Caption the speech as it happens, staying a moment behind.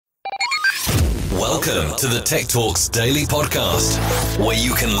Welcome to the Tech Talks Daily Podcast, where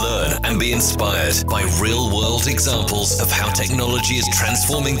you can learn and be inspired by real-world examples of how technology is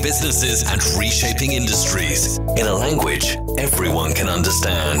transforming businesses and reshaping industries in a language everyone can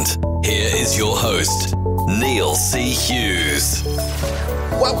understand. Here is your host, Neil C. Hughes.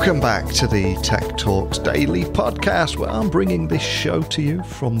 Welcome back to the Tech Talks Daily Podcast, where I'm bringing this show to you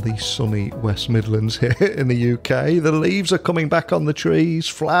from the sunny West Midlands here in the UK. The leaves are coming back on the trees,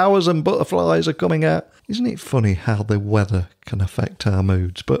 flowers and butterflies are coming out. Isn't it funny how the weather can affect our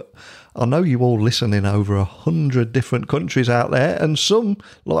moods? But I know you all listen in over 100 different countries out there, and some,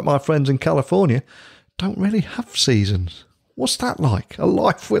 like my friends in California, don't really have seasons. What's that like? A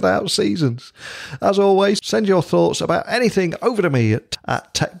life without seasons? As always, send your thoughts about anything over to me at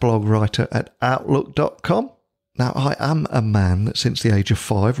techblogwriter@outlook.com. Now, I am a man that since the age of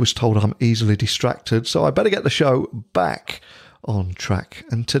 5 was told I'm easily distracted, so I better get the show back on track.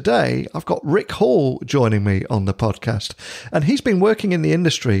 And today, I've got Rick Hall joining me on the podcast. And he's been working in the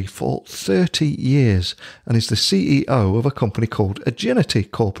industry for 30 years and is the CEO of a company called Aginity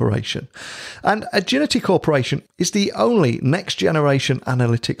Corporation. And Aginity Corporation is the only next-generation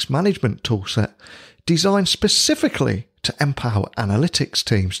analytics management toolset designed specifically to empower analytics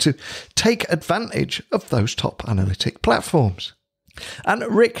teams to take advantage of those top analytic platforms. And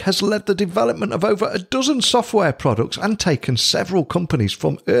Rick has led the development of over a dozen software products and taken several companies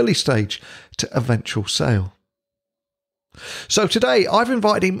from early stage to eventual sale. So today I've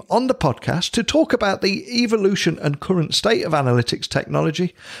invited him on the podcast to talk about the evolution and current state of analytics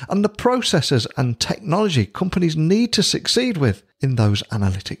technology and the processes and technology companies need to succeed with in those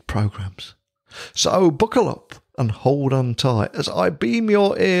analytic programs. So buckle up and hold on tight as I beam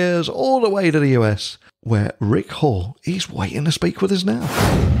your ears all the way to the US, where Rick Hall is waiting to speak with us now.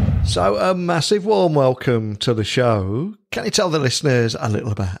 So a massive warm welcome to the show. Can you tell the listeners a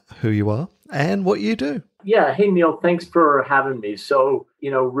little about who you are and what you do? Yeah. Hey, Neil, thanks for having me. So,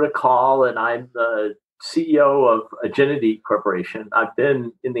 Rick Hall, and I'm the CEO of Aginity Corporation. I've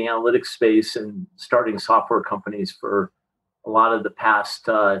been in the analytics space and starting software companies for a lot of the past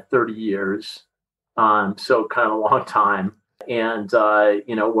 30 years. So kind of a long time. And,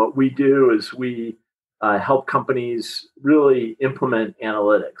 what we do is we help companies really implement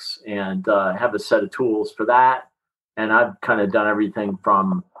analytics and have a set of tools for that. And I've kind of done everything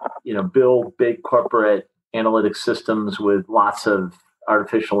from, build big corporate analytics systems with lots of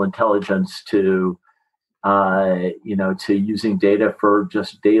artificial intelligence to using data for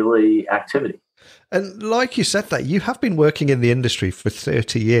just daily activity. And like you said that, you have been working in the industry for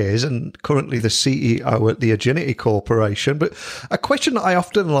 30 years and currently the CEO at the Aginity Corporation. But a question that I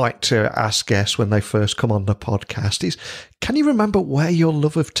often like to ask guests when they first come on the podcast is, can you remember where your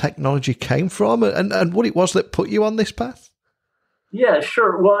love of technology came from and what it was that put you on this path? Yeah,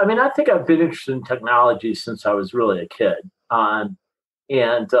 sure. Well, I think I've been interested in technology since I was really a kid. And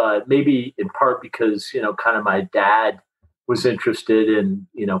maybe in part because, kind of my dad was interested in,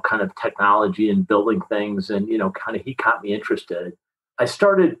 kind of technology and building things and, kind of he got me interested. I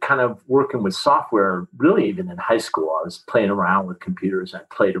started kind of working with software really even in high school. I was playing around with computers. I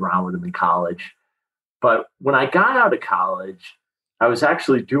played around with them in college. But when I got out of college, I was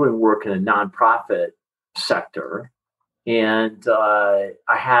actually doing work in a nonprofit sector. And I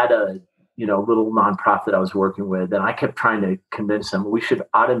had a little nonprofit I was working with, and I kept trying to convince them we should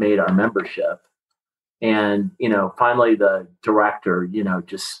automate our membership. And, finally the director,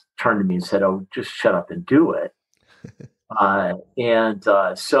 just turned to me and said, "Oh, just shut up and do it."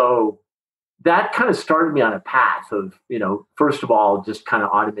 So that kind of started me on a path of, first of all, just kind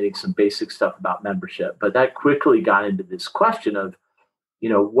of automating some basic stuff about membership. But that quickly got into this question of,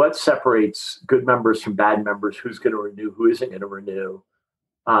 what separates good members from bad members, who's going to renew, who isn't going to renew.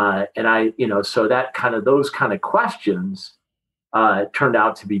 So that kind of, those kind of questions turned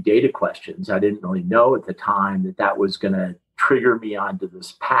out to be data questions. I didn't really know at the time that was going to trigger me onto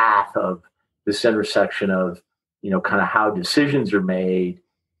this path of this intersection of, kind of how decisions are made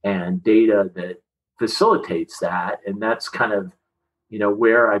and data that facilitates that. And that's kind of,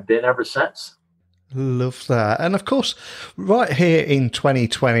 where I've been ever since. Love that. And of course, right here in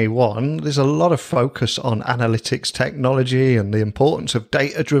 2021, there's a lot of focus on analytics technology and the importance of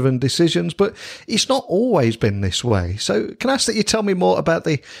data-driven decisions, but it's not always been this way. So can I ask that you tell me more about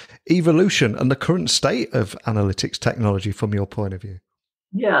the evolution and the current state of analytics technology from your point of view?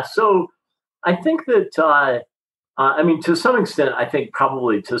 Yeah, so I think that, to some extent, I think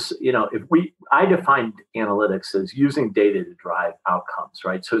probably I defined analytics as using data to drive outcomes,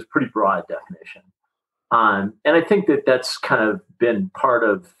 right? So it's a pretty broad definition. And I think that that's kind of been part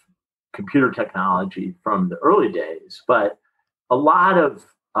of computer technology from the early days. But a lot of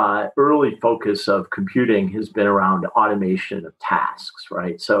early focus of computing has been around automation of tasks,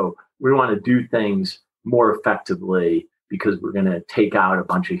 right? So we want to do things more effectively because we're going to take out a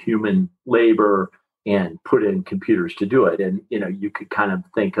bunch of human labor and put in computers to do it. And, you could kind of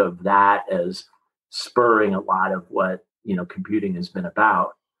think of that as spurring a lot of what, computing has been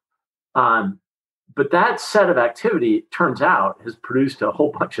about. But that set of activity, it turns out, has produced a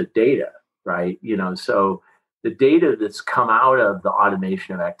whole bunch of data, right? So the data that's come out of the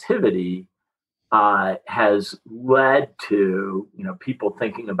automation of activity has led to, people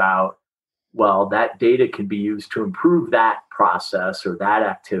thinking about, well, that data can be used to improve that process or that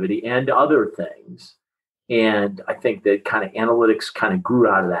activity and other things. And I think that kind of analytics kind of grew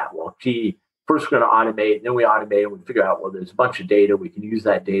out of that. Well, gee, first we're going to automate, and then we automate and we figure out, well, there's a bunch of data. We can use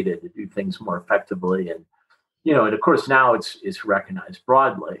that data to do things more effectively. And, and of course now it's recognized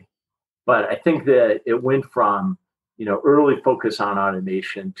broadly. But I think that it went from, early focus on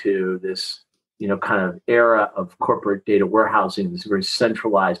automation to this, kind of era of corporate data warehousing, this very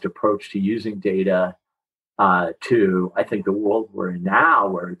centralized approach to using data, to, I think, the world we're in now,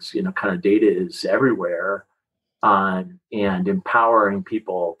 where it's, kind of data is everywhere, and empowering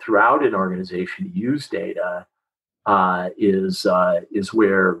people throughout an organization to use data is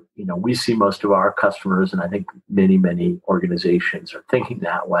where, we see most of our customers, and I think many organizations are thinking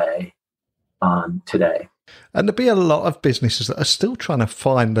that way today. And there'll be a lot of businesses that are still trying to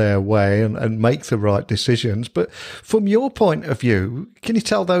find their way and make the right decisions. But from your point of view, can you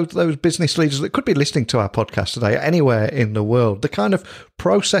tell those business leaders that could be listening to our podcast today anywhere in the world, the kind of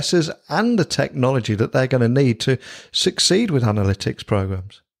processes and the technology that they're going to need to succeed with analytics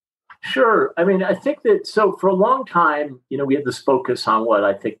programs? Sure. I mean, I think that, so for a long time, we had this focus on what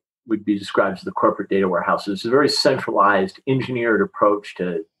I think would be described as the corporate data warehouse. It's a very centralized, engineered approach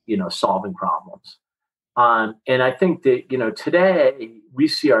to, solving problems. And I think that, today we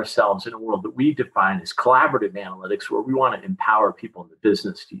see ourselves in a world that we define as collaborative analytics, where we want to empower people in the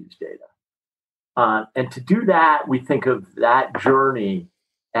business to use data. And to do that, we think of that journey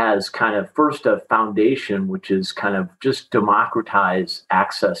as kind of first a foundation, which is kind of just democratize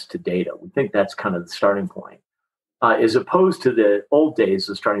access to data. We think that's kind of the starting point. As opposed to the old days,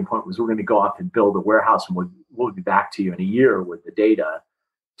 the starting point was we're going to go off and build a warehouse and we'll be back to you in a year with the data.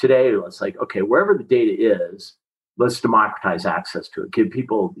 Today, it's like, okay, wherever the data is, let's democratize access to it, give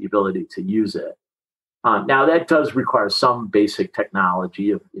people the ability to use it. Now, that does require some basic technology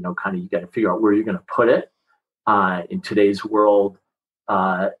of, kind of you got to figure out where you're going to put it. In today's world,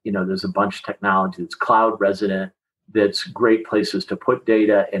 there's a bunch of technology that's cloud resident, that's great places to put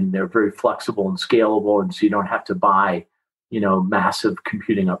data, and they're very flexible and scalable. And so you don't have to buy, massive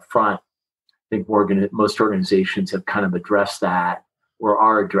computing up front. I think most organizations have kind of addressed that or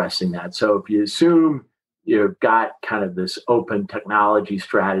are addressing that. So if you assume you've got kind of this open technology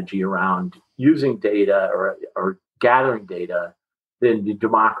strategy around using data or gathering data, then you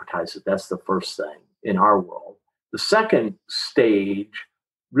democratize it. That's the first thing in our world. The second stage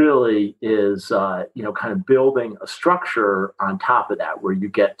really is, kind of building a structure on top of that, where you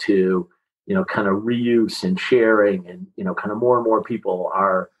get to, kind of reuse and sharing, and, kind of more and more people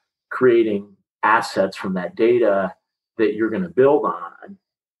are creating assets from that data that you're going to build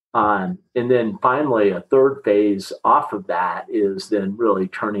on. And then finally, a third phase off of that is then really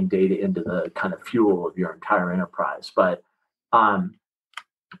turning data into the kind of fuel of your entire enterprise. But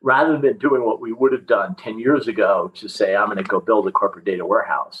rather than doing what we would have done 10 years ago to say, I'm going to go build a corporate data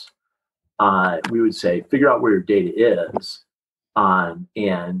warehouse, we would say, figure out where your data is,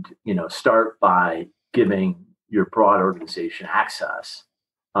 and, start by giving your broad organization access,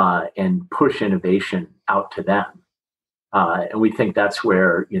 and push innovation out to them. And we think that's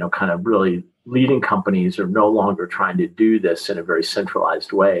where, kind of really leading companies are no longer trying to do this in a very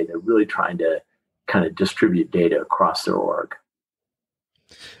centralized way. They're really trying to kind of distribute data across their org.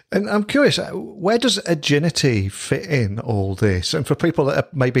 And I'm curious, where does Aginity fit in all this? And for people that are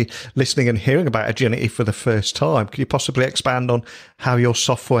maybe listening and hearing about Aginity for the first time, could you possibly expand on how your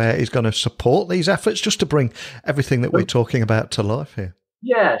software is going to support these efforts, just to bring everything that we're talking about to life here?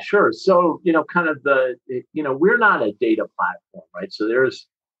 Yeah, sure. So, kind of we're not a data platform, right? So there's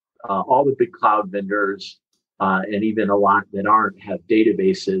all the big cloud vendors, and even a lot that aren't, have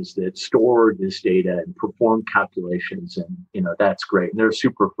databases that store this data and perform calculations. And, that's great. And they're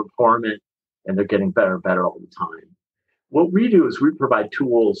super performant, and they're getting better and better all the time. What we do is we provide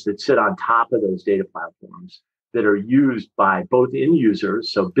tools that sit on top of those data platforms that are used by both end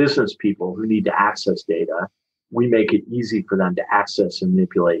users, so business people who need to access data. We make it easy for them to access and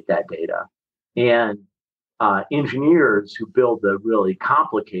manipulate that data. And engineers who build the really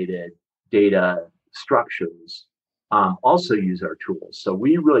complicated data structures also use our tools. So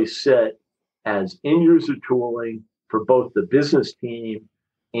we really sit as end user tooling for both the business team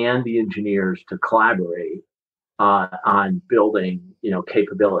and the engineers to collaborate on building,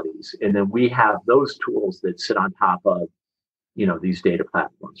 capabilities. And then we have those tools that sit on top of, these data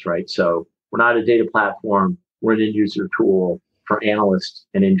platforms, right? So we're not a data platform. We're an end user tool for analysts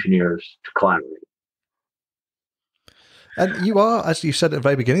and engineers to collaborate. And you are, as you said at the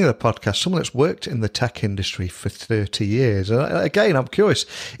very beginning of the podcast, someone that's worked in the tech industry for 30 years. And again, I'm curious,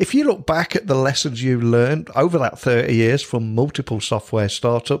 if you look back at the lessons you learned over that 30 years from multiple software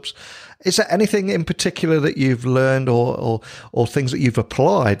startups, is there anything in particular that you've learned or things that you've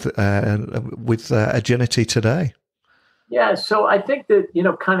applied with Aginity today? Yeah, so I think that,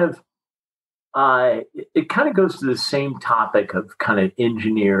 it kind of goes to the same topic of kind of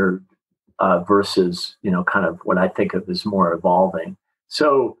engineered versus, kind of what I think of as more evolving.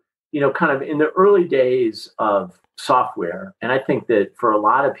 So, kind of in the early days of software, and I think that for a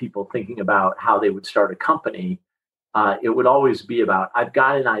lot of people thinking about how they would start a company, it would always be about, I've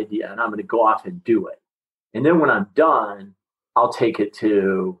got an idea and I'm going to go off and do it. And then when I'm done, I'll take it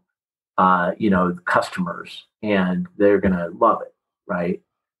to, customers and they're going to love it. Right.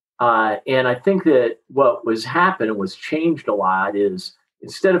 And I think that what was happened was changed a lot is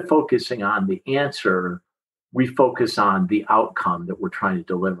instead of focusing on the answer, we focus on the outcome that we're trying to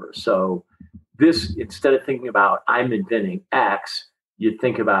deliver. So this, instead of thinking about I'm inventing X, you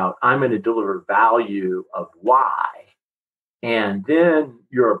think about I'm going to deliver value of Y. And then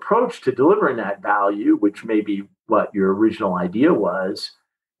your approach to delivering that value, which may be what your original idea was,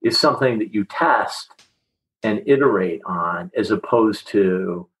 is something that you test and iterate on as opposed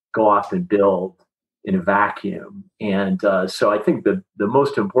to go off and build in a vacuum. And so I think the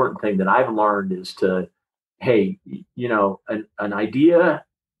most important thing that I've learned is to, hey, an idea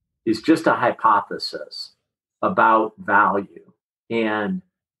is just a hypothesis about value. And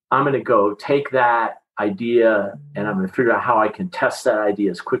I'm going to go take that idea and I'm going to figure out how I can test that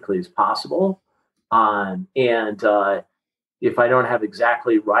idea as quickly as possible. If I don't have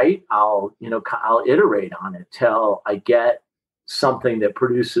exactly right, I'll iterate on it till I get something that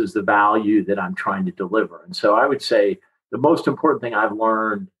produces the value that I'm trying to deliver. And so I would say the most important thing I've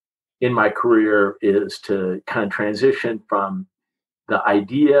learned in my career is to kind of transition from the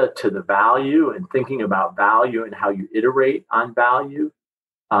idea to the value and thinking about value and how you iterate on value.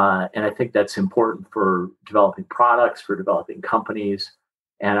 And I think that's important for developing products, for developing companies.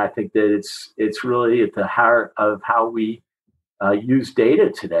 And I think that it's really at the heart of how we use data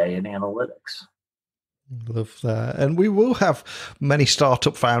today in analytics. Love that. And we will have many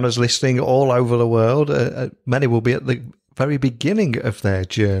startup founders listening all over the world. Many will be at the very beginning of their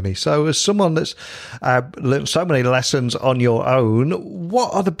journey. So as someone that's learned so many lessons on your own,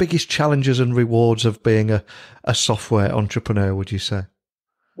 what are the biggest challenges and rewards of being a software entrepreneur, would you say?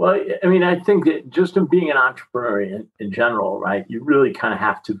 Well, I mean, I think that just in being an entrepreneur in general, right, you really kind of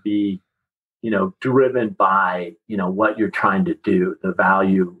have to be, driven by, what you're trying to do, the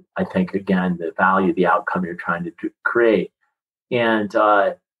value, I think, again, the value, the outcome you're trying to create. And,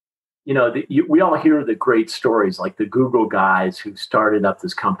 we all hear the great stories like the Google guys who started up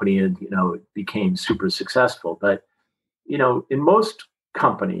this company and, it became super successful. But, in most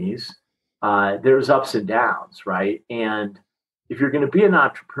companies, there's ups and downs, right? And if you're going to be an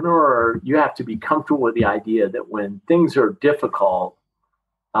entrepreneur, you have to be comfortable with the idea that when things are difficult,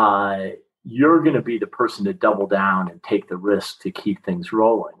 you're going to be the person to double down and take the risk to keep things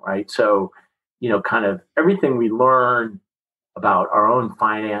rolling, right? So, kind of everything we learn about our own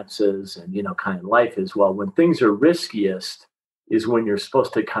finances and, kind of life is, well, when things are riskiest is when you're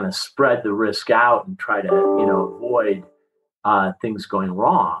supposed to kind of spread the risk out and try to, avoid things going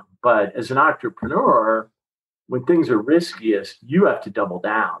wrong. But as an entrepreneur, when things are riskiest, you have to double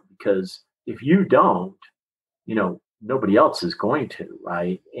down because if you don't, nobody else is going to,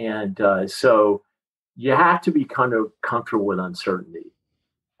 right? And so you have to be kind of comfortable with uncertainty.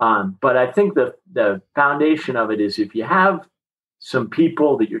 But I think the foundation of it is if you have some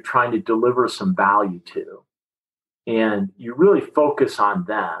people that you're trying to deliver some value to, and you really focus on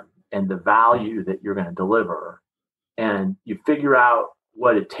them and the value that you're going to deliver, and you figure out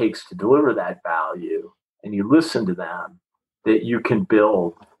what it takes to deliver that value, and you listen to them, that you can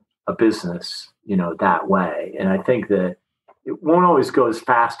build a business, that way. And I think that it won't always go as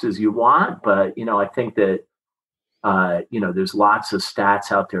fast as you want, but, I think that, there's lots of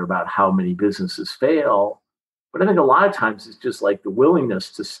stats out there about how many businesses fail. But I think a lot of times it's just like the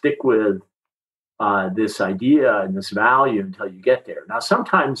willingness to stick with this idea and this value until you get there. Now,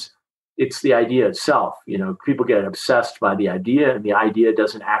 sometimes it's the idea itself. People get obsessed by the idea and the idea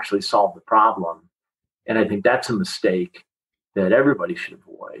doesn't actually solve the problem. And I think that's a mistake that everybody should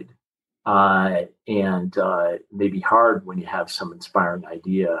avoid. And maybe hard when you have some inspiring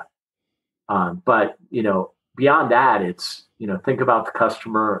idea. But, beyond that, it's, think about the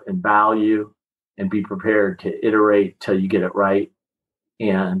customer and value and be prepared to iterate till you get it right.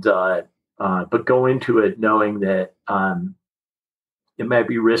 And, but go into it knowing that it might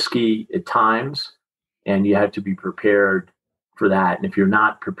be risky at times and you have to be prepared for that. And if you're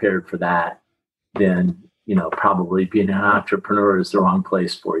not prepared for that, then, probably being an entrepreneur is the wrong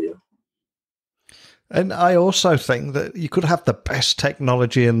place for you. And I also think that you could have the best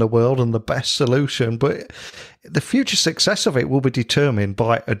technology in the world and the best solution, but the future success of it will be determined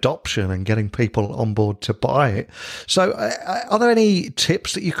by adoption and getting people on board to buy it. So are there any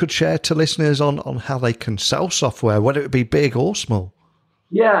tips that you could share to listeners on how they can sell software, whether it be big or small?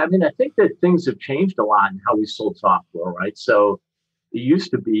 Yeah, I mean, I think that things have changed a lot in how we sold software, right? So it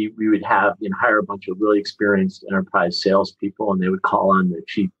used to be we would have, hire a bunch of really experienced enterprise salespeople, and they would call on the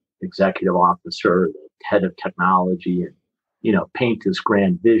chief executive officer, the head of technology, and paint this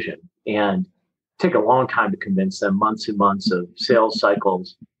grand vision, and take a long time to convince them, months and months of sales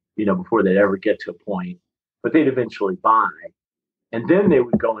cycles, before they'd ever get to a point, but they'd eventually buy, and then they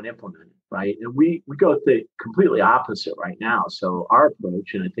would go and implement it, right? And we go the completely opposite right now. So our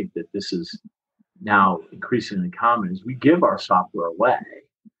approach, and I think that this is now increasingly common, is we give our software away.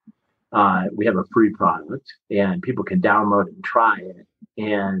 We have a free product, and people can download it and try it.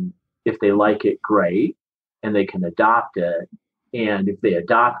 And if they like it, great, and they can adopt it. And if they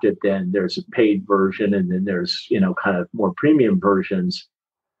adopt it, then there's a paid version, and then there's, kind of more premium versions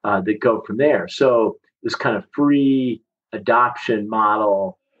that go from there. So this kind of free adoption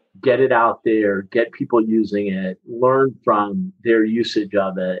model, get it out there, get people using it, learn from their usage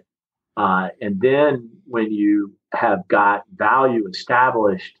of it. And then when you have got value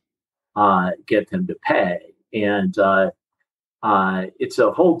established, get them to pay. And it's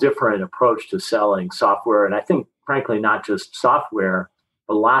a whole different approach to selling software. And I think, frankly, not just software,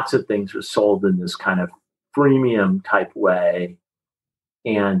 but lots of things are sold in this kind of freemium type way.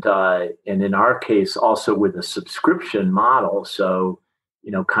 And in our case, also with a subscription model. So,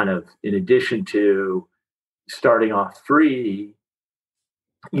 kind of in addition to starting off free,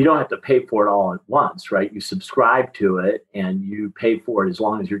 you don't have to pay for it all at once, right? You subscribe to it and you pay for it as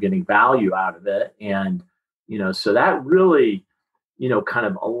long as you're getting value out of it. And, so that really, kind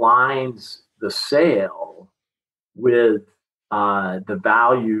of aligns the sale with the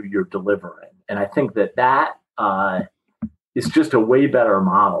value you're delivering. And I think that is just a way better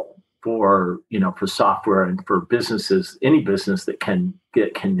model for software and for businesses, any business that can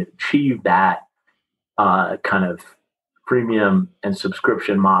achieve that kind of premium and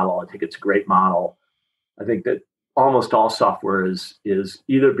subscription model. I think it's a great model. I think that almost all software is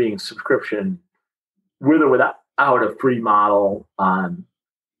either being subscription with or without a free model.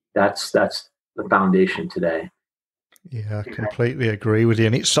 That's the foundation today. Yeah, I completely agree with you.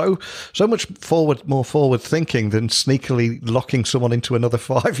 And it's so much more forward thinking than sneakily locking someone into another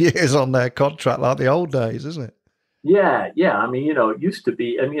 5 years on their contract like the old days, isn't it? Yeah. I mean, it used to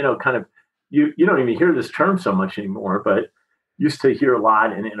be, and kind of you don't even hear this term so much anymore, but used to hear a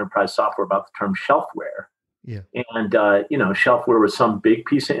lot in enterprise software about the term shelfware. Yeah. And shelfware was some big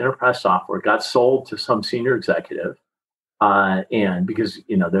piece of enterprise software, got sold to some senior executive. And because,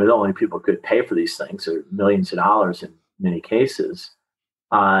 they're the only people who could pay for these things, or millions of dollars in many cases,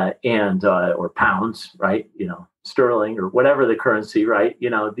 or pounds, right? Sterling or whatever the currency, right?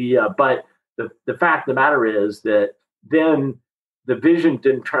 But the fact of the matter is that then the vision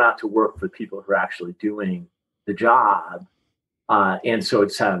didn't turn out to work for the people who are actually doing the job. And so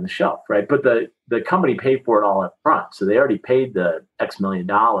it sat on the shelf, right? But the company paid for it all up front. So they already paid the X million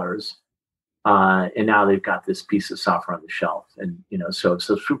dollars. And now they've got this piece of software on the shelf. And, so it's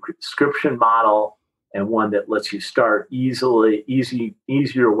a subscription model, and one that lets you start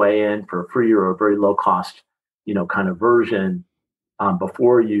easier way in for a free or a very low cost, kind of version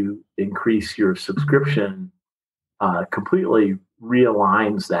before you increase your subscription, completely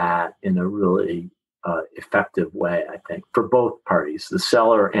realigns that in a really effective way, I think, for both parties, the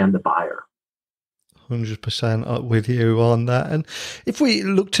seller and the buyer. 100% with you on that. And if we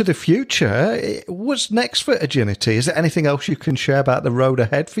look to the future, what's next for Aginity? Is there anything else you can share about the road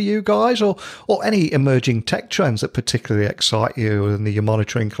ahead for you guys, or any emerging tech trends that particularly excite you and that you're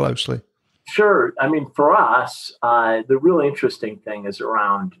monitoring closely? Sure. I mean, for us, the really interesting thing is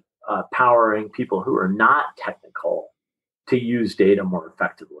around powering people who are not technical to use data more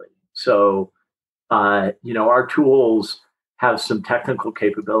effectively. So, our tools have some technical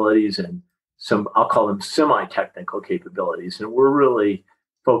capabilities and some, I'll call them semi-technical capabilities. And we're really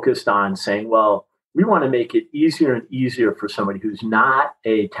focused on saying, well, we want to make it easier and easier for somebody who's not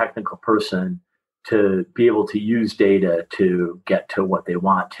a technical person to be able to use data to get to what they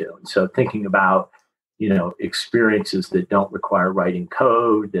want to. And so thinking about, experiences that don't require writing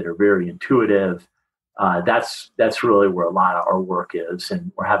code, that are very intuitive, that's really where a lot of our work is.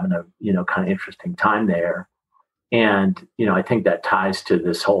 And we're having a, kind of interesting time there. And, I think that ties to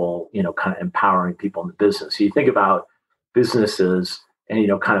this whole, kind of empowering people in the business. So you think about businesses and,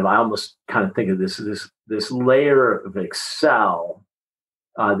 I almost kind of think of this layer of Excel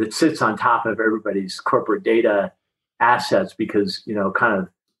that sits on top of everybody's corporate data assets because,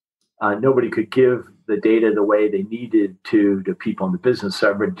 nobody could give the data the way they needed to people in the business.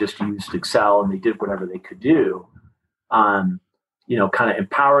 So everybody just used Excel and they did whatever they could do. Kind of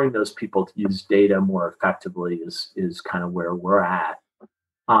empowering those people to use data more effectively is kind of where we're at.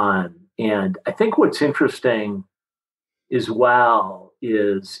 And I think what's interesting as well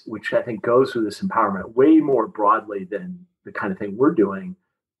is, which I think goes with this empowerment way more broadly than the kind of thing we're doing,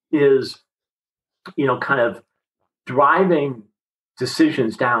 is, kind of driving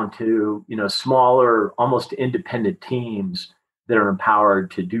decisions down to, smaller, almost independent teams that are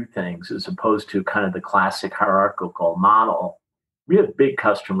empowered to do things as opposed to kind of the classic hierarchical model. We have big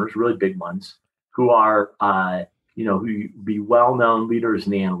customers, really big ones, who are, who be well-known leaders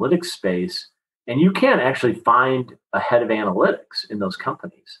in the analytics space. And you can't actually find a head of analytics in those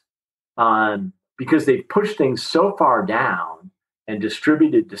companies because they've pushed things so far down and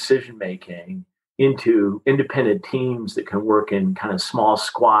distributed decision-making into independent teams that can work in kind of small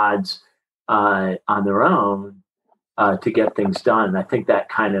squads on their own to get things done. And I think that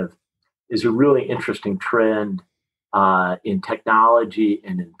kind of is a really interesting trend in technology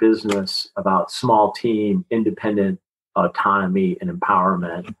and in business about small team, independent autonomy and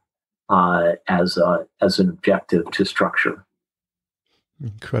empowerment as an objective to structure.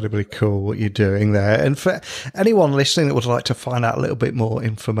 Incredibly cool what you're doing there. And for anyone listening that would like to find out a little bit more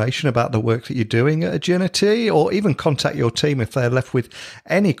information about the work that you're doing at Aginity, or even contact your team if they're left with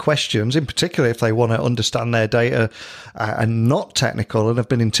any questions, in particular if they want to understand their data and not technical and have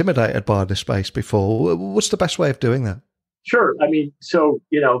been intimidated by the space before, what's the best way of doing that? Sure. I mean, so,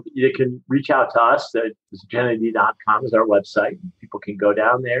 you can reach out to us at aginity.com is our website. People can go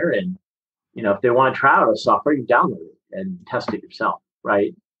down there and, if they want to try out our software, you can download it and test it yourself.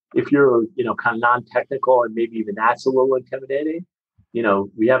 Right. If you're, kind of non-technical and maybe even that's a little intimidating,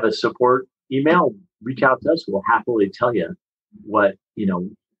 we have a support email, reach out to us. We'll happily tell you what,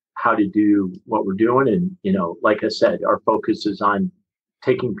 how to do what we're doing. And, like I said, our focus is on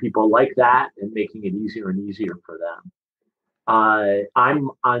taking people like that and making it easier and easier for them.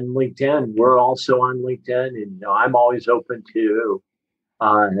 I'm on LinkedIn. We're also on LinkedIn. And, I'm always open to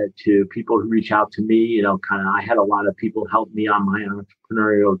people who reach out to me. I had a lot of people help me on my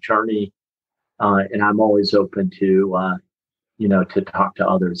entrepreneurial journey, and I'm always open to to talk to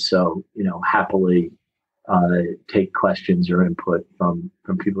others. So happily take questions or input from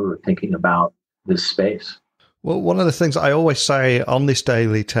people who are thinking about this space. Well, one of the things I always say on this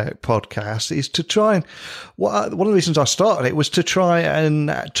Daily Tech podcast is to try and, one of the reasons I started it was to try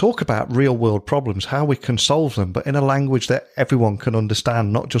and talk about real world problems, how we can solve them, but in a language that everyone can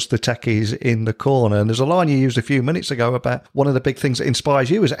understand, not just the techies in the corner. And there's a line you used a few minutes ago about one of the big things that inspires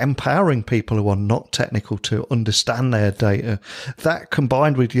you is empowering people who are not technical to understand their data. That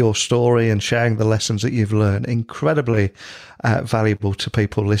combined with your story and sharing the lessons that you've learned, incredibly valuable to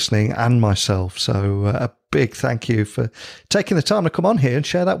people listening and myself. So a big thank you for taking the time to come on here and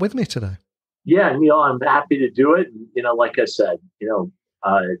share that with me today. Yeah, Neil, I'm happy to do it. Like I said,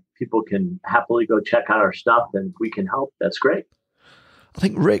 people can happily go check out our stuff, and if we can help, that's great. I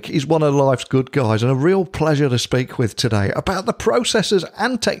think Rick is one of life's good guys and a real pleasure to speak with today about the processes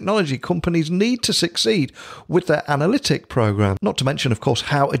and technology companies need to succeed with their Analytic program. Not to mention, of course,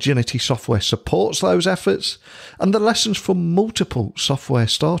 how Aginity software supports those efforts and the lessons from multiple software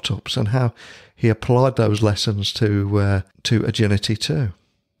startups and how he applied those lessons to Aginity too.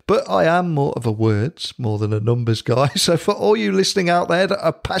 But I am more of a words more than a numbers guy. So for all you listening out there that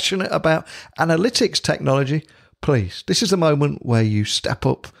are passionate about analytics technology, please, this is the moment where you step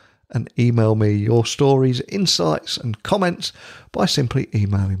up and email me your stories, insights and comments by simply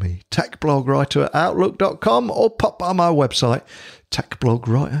emailing me techblogwriter@outlook.com or pop by my website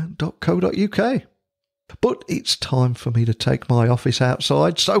techblogwriter.co.uk. But it's time for me to take my office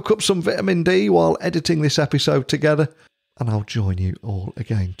outside, soak up some vitamin D while editing this episode together, and I'll join you all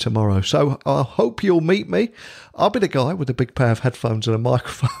again tomorrow. So I hope you'll meet me. I'll be the guy with a big pair of headphones and a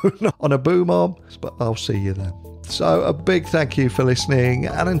microphone on a boom arm, but I'll see you then. So a big thank you for listening,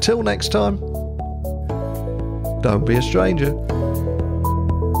 and until next time, don't be a stranger.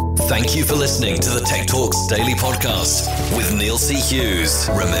 Thank you for listening to the Tech Talks Daily Podcast with Neil C. Hughes.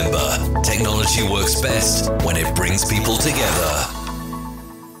 Remember, technology works best when it brings people together.